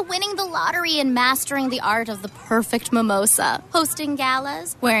happened to winning the lottery and mastering the art of the perfect mimosa? Hosting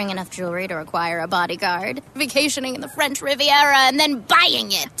galas, wearing enough jewelry to require a bodyguard, vacationing in the French Riviera, and then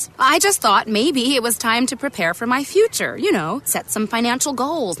buying it. I just thought maybe it was time to prepare for my future. You know, set some financial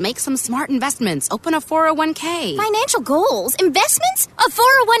goals, make some smart investments, open a 401k. Financial goals? Investments? A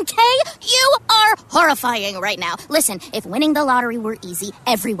 401k? You are horrifying right now. Listen, if winning the lottery were easy,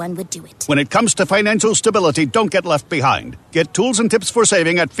 everyone would do it. When it comes to financial stability, don't get left behind. Get tools and tips for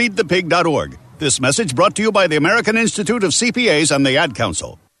saving at feedthepig.org. This message brought to you by the American Institute of CPAs and the Ad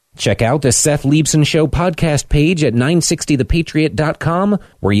Council. Check out the Seth Leibson Show podcast page at 960thepatriot.com,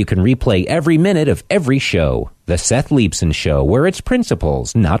 where you can replay every minute of every show. The Seth Leibson Show, where it's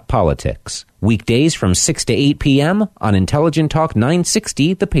principles, not politics. Weekdays from 6 to 8 p.m. on Intelligent Talk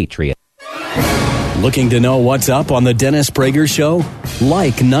 960, The Patriot. Looking to know what's up on the Dennis Prager Show?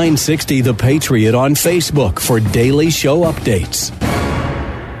 Like 960 The Patriot on Facebook for daily show updates.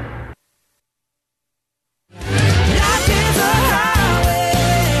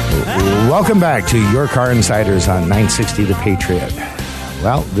 Welcome back to Your Car Insiders on 960 The Patriot.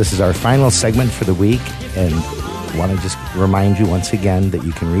 Well, this is our final segment for the week, and I want to just remind you once again that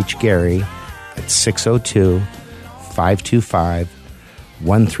you can reach Gary at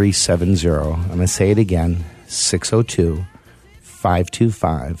 602-525-1370. I'm going to say it again,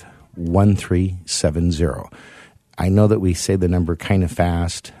 602-525-1370. I know that we say the number kind of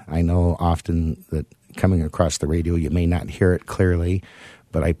fast. I know often that coming across the radio you may not hear it clearly,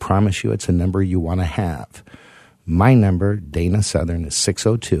 but I promise you it's a number you want to have. My number, Dana Southern, is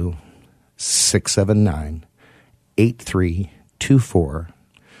 602-679-8324.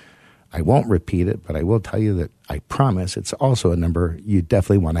 I won't repeat it, but I will tell you that I promise it's also a number you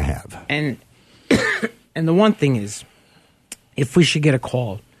definitely want to have. And and the one thing is, if we should get a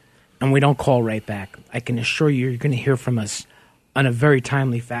call and we don't call right back, I can assure you you're going to hear from us in a very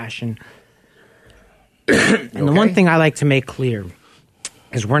timely fashion. And the one thing I like to make clear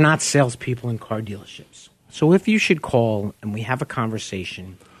is we're not salespeople in car dealerships. So if you should call and we have a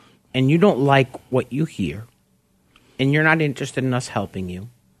conversation and you don't like what you hear and you're not interested in us helping you,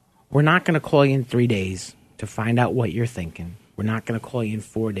 we're not going to call you in 3 days to find out what you're thinking. We're not going to call you in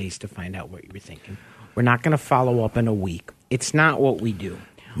 4 days to find out what you're thinking. We're not going to follow up in a week. It's not what we do.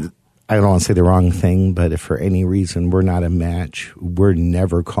 I don't want to say the wrong thing, but if for any reason we're not a match, we're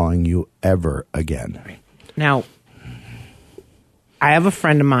never calling you ever again. Right. Now, I have a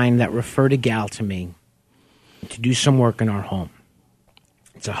friend of mine that referred a gal to me to do some work in our home.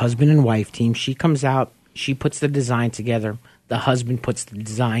 It's a husband and wife team. She comes out, she puts the design together. The husband puts the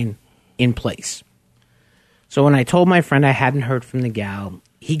design in place. So when I told my friend I hadn't heard from the gal,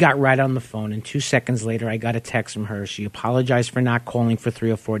 he got right on the phone, and 2 seconds later I got a text from her. She apologized for not calling for 3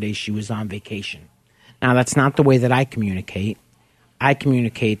 or 4 days. She was on vacation. Now, that's not the way that I communicate. I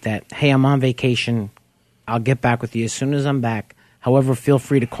communicate that, hey, I'm on vacation. I'll get back with you as soon as I'm back. However, feel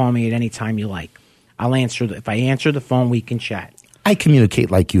free to call me at any time you like. I'll answer. If I answer the phone, we can chat. I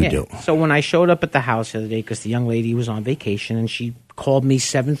communicate like you do. So when I showed up at the house the other day, because the young lady was on vacation, and she called me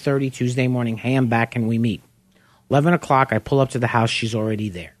 7:30 Tuesday morning, hey, I'm back, and we meet. 11 o'clock, I pull up to the house. She's already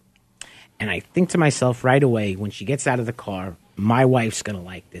there. And I think to myself right away, when she gets out of the car, my wife's going to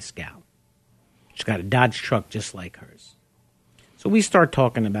like this gal. She's got a Dodge truck just like hers. So we start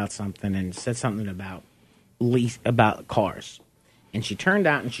talking about something and said something about cars. And she turned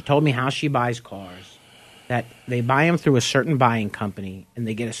out and she told me how she buys cars, that they buy them through a certain buying company and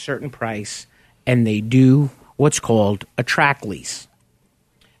they get a certain price and they do what's called a track lease.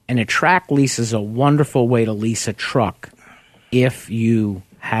 And a track lease is a wonderful way to lease a truck if you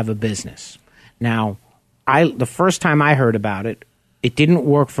have a business. Now, the first time I heard about it, it didn't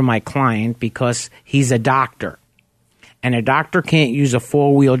work for my client because he's a doctor. And a doctor can't use a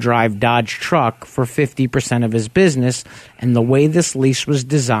four-wheel drive Dodge truck for 50% of his business. And the way this lease was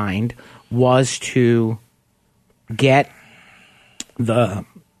designed was to get the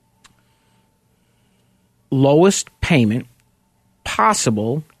lowest payment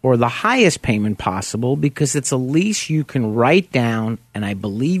possible or the highest payment possible, because it's a lease you can write down, and I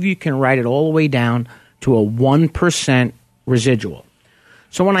believe you can write it all the way down to a 1% residual.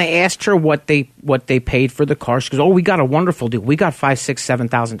 So when I asked her what they paid for the car, she goes, "Oh, we got a wonderful deal. We got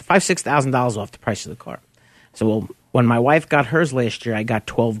 $6,000 off the price of the car." So, well, when my wife got hers last year, I got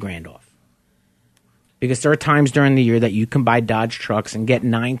 $12,000 off. Because there are times during the year that you can buy Dodge trucks and get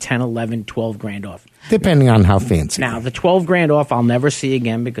 9, 10, 11, 12 grand off. Depending on how fancy. Now, the 12 grand off I'll never see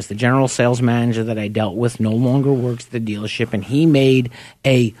again, because the general sales manager that I dealt with no longer works at the dealership, and he made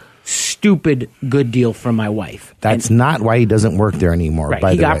a stupid good deal for my wife. That's not why he doesn't work there anymore, Right.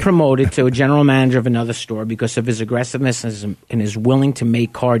 by He the way. got promoted to a general manager of another store because of his aggressiveness and his willing to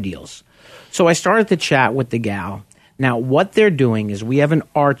make car deals. So I started to chat with the gal. Now, what they're doing is we have an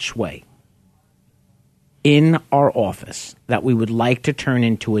archway in our office that we would like to turn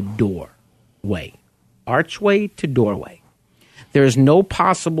into a doorway. Archway to doorway. There is no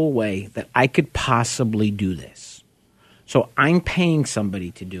possible way that I could possibly do this. So I'm paying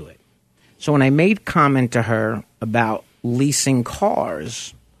somebody to do it. So when I made comment to her about leasing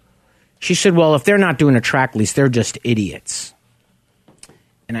cars, she said, well, if they're not doing a track lease, they're just idiots.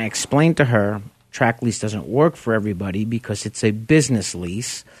 And I explained to her, track lease doesn't work for everybody because it's a business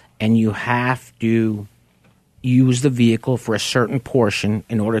lease and you have to use the vehicle for a certain portion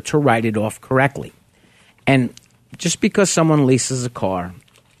in order to write it off correctly. And just because someone leases a car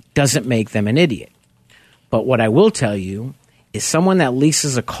doesn't make them an idiot. But what I will tell you is someone that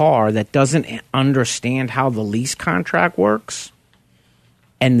leases a car that doesn't understand how the lease contract works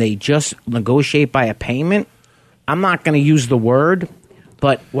and they just negotiate by a payment, I'm not going to use the word,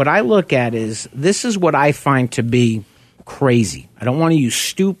 but what I look at is this is what I find to be crazy. I don't want to use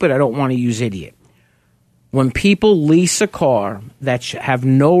stupid. I don't want to use idiot. When people lease a car that have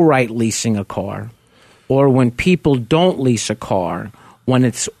no right leasing a car, or when people don't lease a car when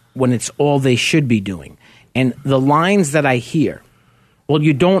it's all they should be doing. And the lines that I hear, well,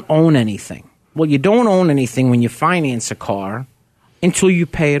 you don't own anything. Well, you don't own anything when you finance a car until you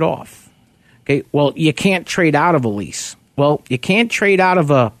pay it off. Okay, well, you can't trade out of a lease. Well, you can't trade out of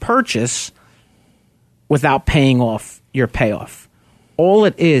a purchase without paying off your payoff. All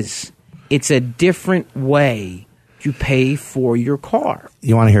it is, it's a different way to pay for your car.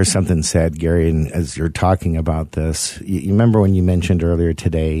 You want to hear something said, Gary, and as you're talking about this, you remember when you mentioned earlier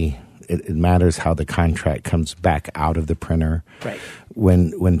today, it matters how the contract comes back out of the printer. Right.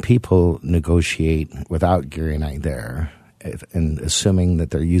 When people negotiate without Gary and I there, and assuming that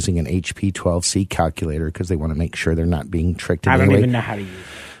they're using an HP 12C calculator because they want to make sure they're not being tricked in I any don't way. even know how to use it.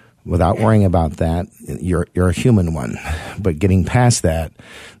 Without worrying about that, you're a human one. But getting past that,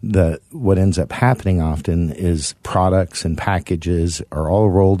 what ends up happening often is products and packages are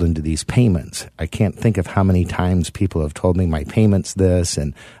all rolled into these payments. I can't think of how many times people have told me my payment's this,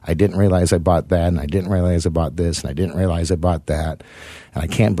 and I didn't realize I bought that, and I didn't realize I bought this, and I didn't realize I bought that, and I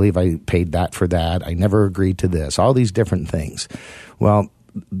can't believe I paid that for that. I never agreed to this. All these different things. Well,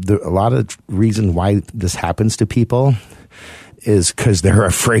 a lot of reason why this happens to people is because they're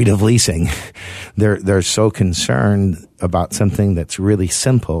afraid of leasing. They're so concerned about something that's really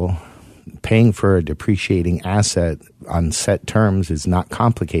simple. Paying for a depreciating asset on set terms is not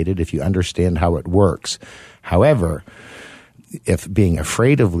complicated if you understand how it works. However, if being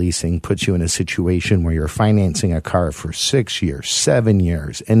afraid of leasing puts you in a situation where you're financing a car for 6 years, 7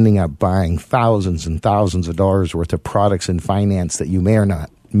 years, ending up buying thousands and thousands of dollars worth of products and finance that you may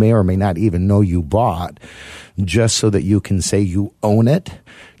or may not even know you bought, just so that you can say you own it,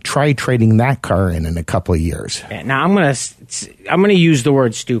 try trading that car in a couple of years. Now I'm gonna use the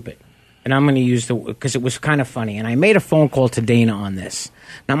word stupid, and I'm gonna use because it was kind of funny. And I made a phone call to Dana on this.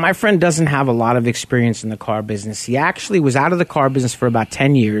 Now my friend doesn't have a lot of experience in the car business. He actually was out of the car business for about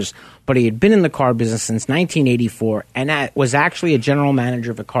 10 years, but he had been in the car business since 1984, and was actually a general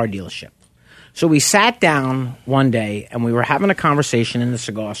manager of a car dealership. So we sat down one day and we were having a conversation in the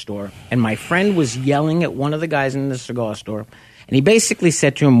cigar store, and my friend was yelling at one of the guys in the cigar store, and he basically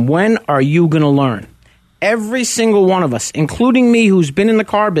said to him, when are you going to learn? Every single one of us, including me who's been in the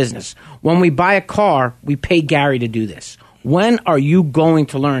car business, when we buy a car, we pay Gary to do this. When are you going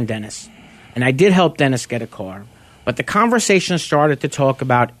to learn, Dennis? And I did help Dennis get a car, but the conversation started to talk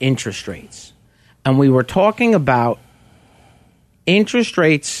about interest rates. And we were talking about interest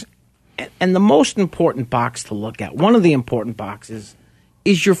rates. And the most important box to look at, one of the important boxes,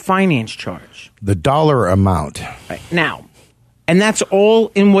 is your finance charge. The dollar amount. Right. Now, and that's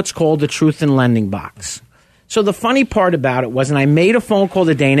all in what's called the truth in lending box. So the funny part about it was, and I made a phone call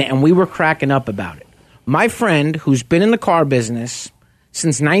to Dana, and we were cracking up about it. My friend, who's been in the car business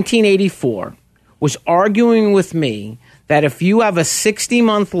since 1984, was arguing with me that if you have a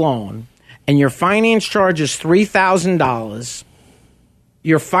 60-month loan and your finance charge is $3,000,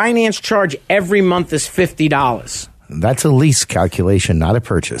 your finance charge every month is $50. That's a lease calculation, not a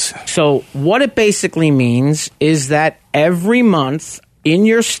purchase. So what it basically means is that every month in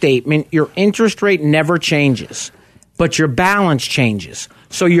your statement, your interest rate never changes, but your balance changes.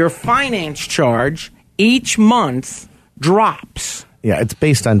 So your finance charge each month drops. Yeah, it's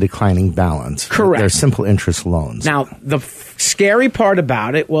based on declining balance. Correct. They're simple interest loans. Now, the scary part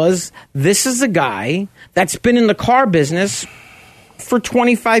about it was this is a guy that's been in the car business for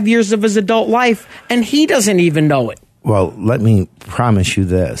 25 years of his adult life, and he doesn't even know it. Well, let me promise you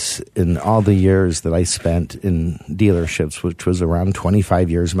this. In all the years that I spent in dealerships, which was around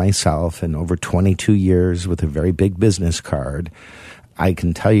 25 years myself and over 22 years with a very big business card, I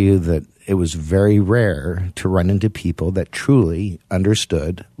can tell you that it was very rare to run into people that truly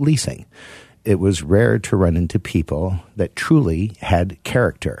understood leasing. It was rare to run into people that truly had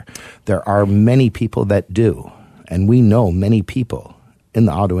character. There are many people that do, and we know many people in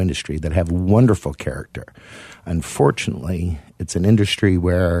the auto industry that have wonderful character. Unfortunately, it's an industry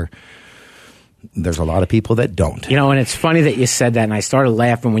where there's a lot of people that don't. You know, and it's funny that you said that, and I started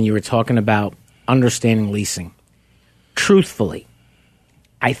laughing when you were talking about understanding leasing. Truthfully,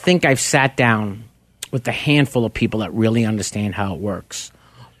 I think I've sat down with a handful of people that really understand how it works.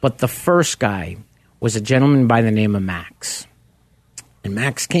 But the first guy was a gentleman by the name of Max. And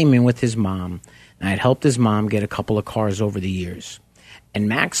Max came in with his mom, and I had helped his mom get a couple of cars over the years. And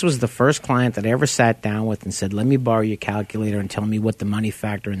Max was the first client that I ever sat down with and said, let me borrow your calculator and tell me what the money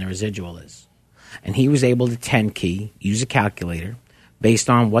factor and the residual is. And he was able to 10-key, use a calculator, based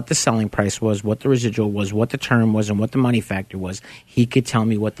on what the selling price was, what the residual was, what the term was, and what the money factor was. He could tell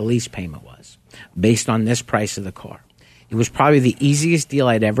me what the lease payment was based on this price of the car. It was probably the easiest deal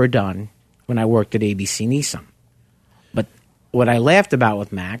I'd ever done when I worked at ABC Nissan. But what I laughed about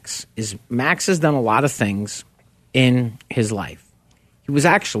with Max is Max has done a lot of things in his life. He was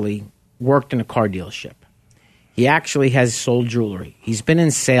actually worked in a car dealership. He actually has sold jewelry. He's been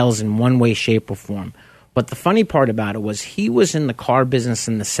in sales in one way, shape, or form. But the funny part about it was he was in the car business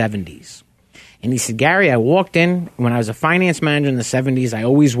in the 70s. And he said, Gary, I walked in, when I was a finance manager in the 70s, I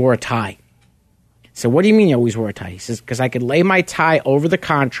always wore a tie. So what do you mean you always wore a tie? He says, because I could lay my tie over the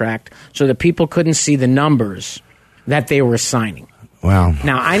contract so that people couldn't see the numbers that they were signing. Wow.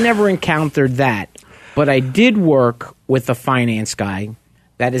 Now, I never encountered that, but I did work with a finance guy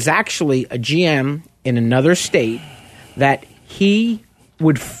that is actually a GM in another state that he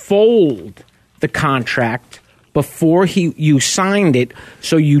would fold the contract before you signed it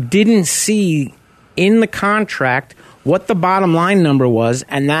so you didn't see in the contract what the bottom line number was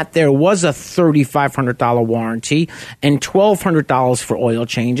and that there was a $3,500 warranty and $1,200 for oil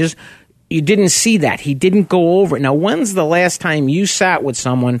changes. You didn't see that. He didn't go over it. Now, when's the last time you sat with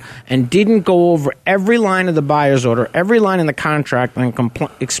someone and didn't go over every line of the buyer's order, every line in the contract, and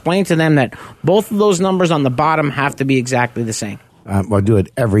explain to them that both of those numbers on the bottom have to be exactly the same? Well, I do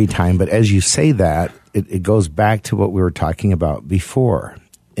it every time. But as you say that, it goes back to what we were talking about before.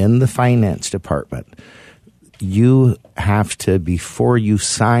 In the finance department, you have to, before you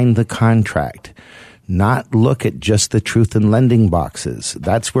sign the contract, not look at just the truth in lending boxes.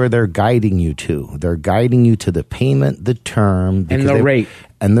 That's where they're guiding you to. They're guiding you to the payment, the term, and the rate.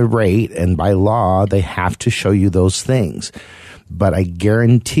 And the rate. And by law, they have to show you those things. But I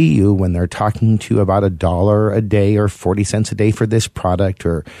guarantee you, when they're talking to you about $1 a day or 40 cents a day for this product,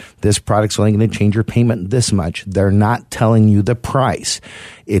 or this product's only going to change your payment this much, they're not telling you the price.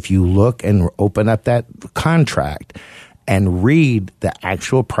 If you look and open up that contract and read the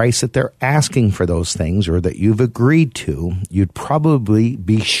actual price that they're asking for those things or that you've agreed to, you'd probably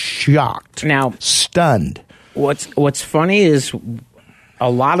be shocked. Now, stunned. What's funny is a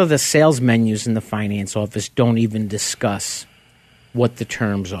lot of the sales menus in the finance office don't even discuss what the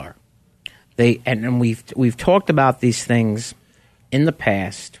terms are. And we've talked about these things in the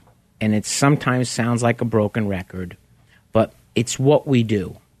past, and it sometimes sounds like a broken record, but it's what we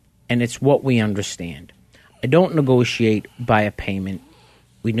do, and it's what we understand. I don't negotiate by a payment.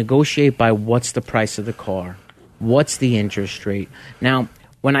 We negotiate by what's the price of the car, what's the interest rate. Now,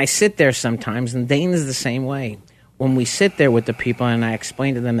 when I sit there sometimes, and Dane is the same way, when we sit there with the people and I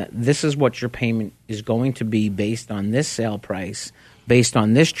explain to them that this is what your payment is going to be based on this sale price, based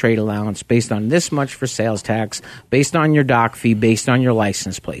on this trade allowance, based on this much for sales tax, based on your doc fee, based on your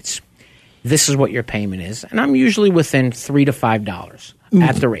license plates. This is what your payment is. And I'm usually within $3 to $5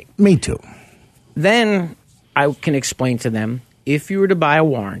 at the rate. Me too. Then I can explain to them, if you were to buy a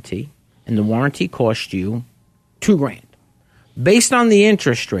warranty and the warranty cost you $2,000, based on the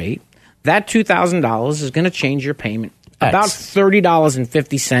interest rate, that $2,000 is going to change your payment about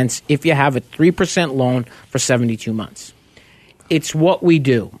 $30.50 if you have a 3% loan for 72 months. It's what we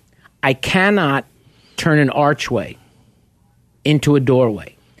do. I cannot turn an archway into a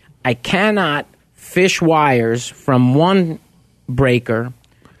doorway. I cannot fish wires from one breaker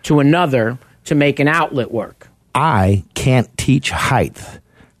to another to make an outlet work. I can't teach height.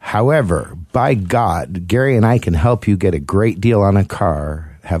 However, by God, Gary and I can help you get a great deal on a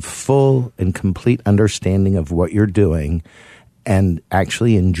car, have full and complete understanding of what you're doing, and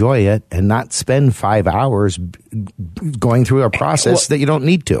actually enjoy it and not spend 5 hours going through a process that you don't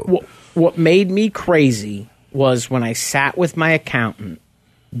need to. What made me crazy was when I sat with my accountant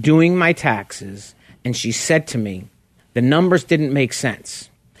doing my taxes, and she said to me, the numbers didn't make sense.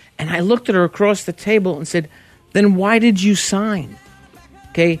 And I looked at her across the table and said, then why did you sign?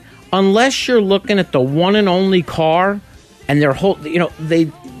 Okay, unless you're looking at the one and only car, and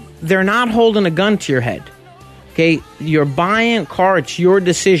they're not holding a gun to your head. Okay, you're buying a car, it's your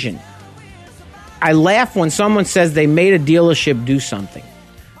decision. I laugh when someone says they made a dealership do something.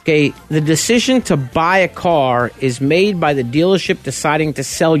 Okay, the decision to buy a car is made by the dealership deciding to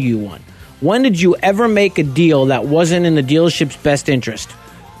sell you one. When did you ever make a deal that wasn't in the dealership's best interest?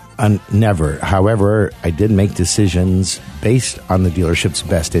 Never. However, I did make decisions based on the dealership's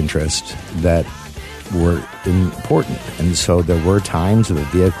best interest that were important. And so there were times that the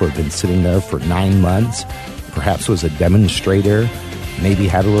vehicle had been sitting there for 9 months, perhaps was a demonstrator, maybe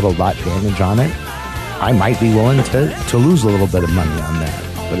had a little lot damage on it. I might be willing to lose a little bit of money on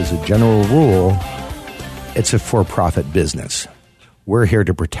that. But as a general rule, it's a for-profit business. We're here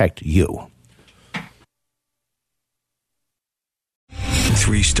to protect you.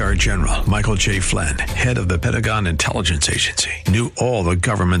 3-star General Michael J. Flynn, head of the Pentagon Intelligence Agency, knew all the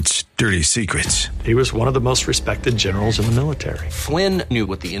government's dirty secrets. He was one of the most respected generals in the military. Flynn knew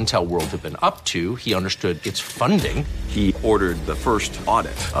what the intel world had been up to. He understood its funding. He ordered the first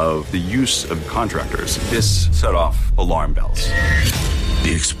audit of the use of contractors. This set off alarm bells.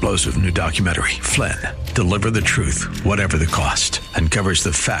 The explosive new documentary, Flynn, Deliver the Truth, Whatever the Cost, uncovers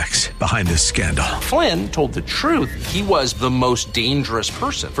the facts behind this scandal. Flynn told the truth. He was the most dangerous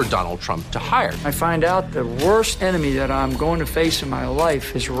person for Donald Trump to hire. I find out the worst enemy that I'm going to face in my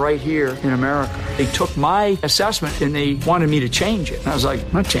life is right here in America. They took my assessment and they wanted me to change it. And I was like,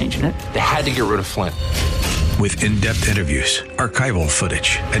 I'm not changing it. They had to get rid of Flynn. With in-depth interviews, archival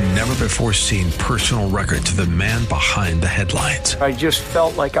footage, and never-before-seen personal records of the man behind the headlines. I just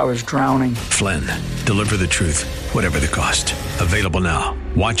felt like I was drowning. Flynn, Deliver the Truth, Whatever the Cost. Available now.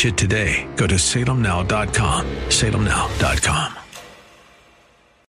 Watch it today. Go to salemnow.com. salemnow.com.